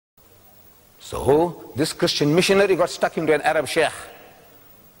So this Christian missionary got stuck into an Arab sheikh,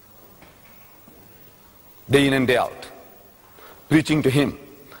 day in and day out, preaching to him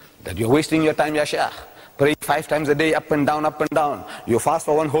that you're wasting your time, ya sheikh. Pray 5 times a day, up and down, up and down. You fast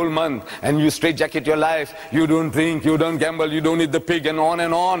for 1 whole month, and you straitjacket your life. You don't drink, you don't gamble, you don't eat the pig, and on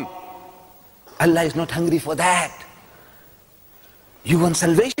and on. Allah is not hungry for that. You want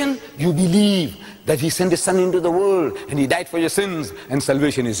salvation? You believe that He sent His Son into the world, and He died for your sins, and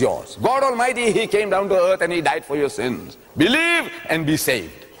salvation is yours. God Almighty, He came down to earth, and He died for your sins. Believe and be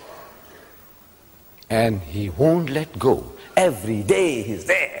saved. And He won't let go. Every day He's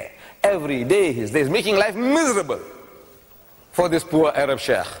there. Every day He's there. He's making life miserable for this poor Arab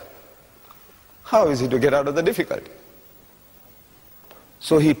sheikh. How is he to get out of the difficulty?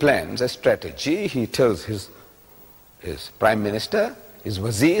 So he plans a strategy. He tells his prime minister, his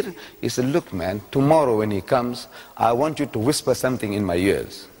wazir, he said, look man, tomorrow when he comes, I want you to whisper something in my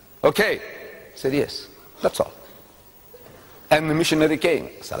ears. Okay? He said, yes, that's all. And the missionary came.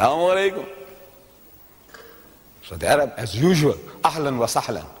 Assalamu alaikum. So the Arab, as usual, ahlan wa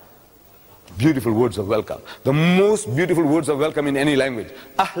sahlan. Beautiful words of welcome. The most beautiful words of welcome in any language.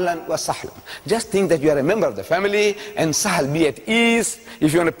 Ahlan wa sahlan. Just think that you are a member of the family, and sahal, be at ease.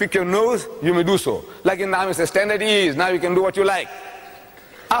 If you want to pick your nose, you may do so. Like in the army, says, stand at ease. Now you can do what you like.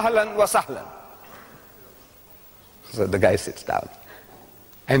 Ahlan wa sahlan. So the guy sits down,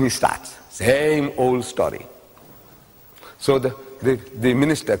 and he starts. Same old story. So the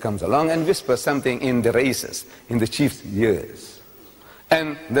minister comes along and whispers something in the races, in the chief's ears.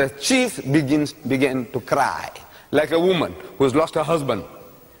 And the chief began to cry, like a woman who has lost her husband.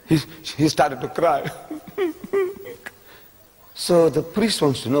 He started to cry. So the priest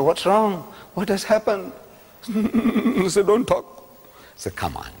wants to know, what's wrong? What has happened? He said, don't talk. He said,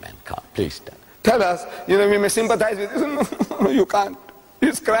 come on, man, come, please tell us. You know, we may sympathize with you. You can't.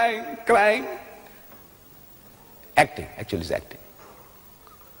 He's crying, crying. Acting, actually he's acting.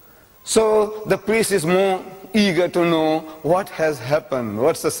 So the priest is more eager to know what has happened,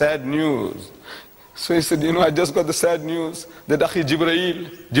 what's the sad news. So he said, you know, I just got the sad news that Akhi Jibreel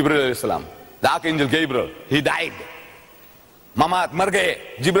alayhi salam, the Archangel Gabriel, he died. Mamat mar gaye,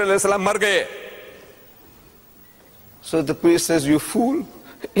 Jibreel alayhi salam mar gaye. So the priest says, you fool,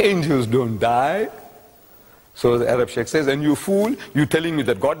 angels don't die. So the Arab sheikh says, and you fool, you telling me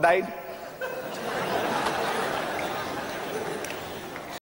that God died?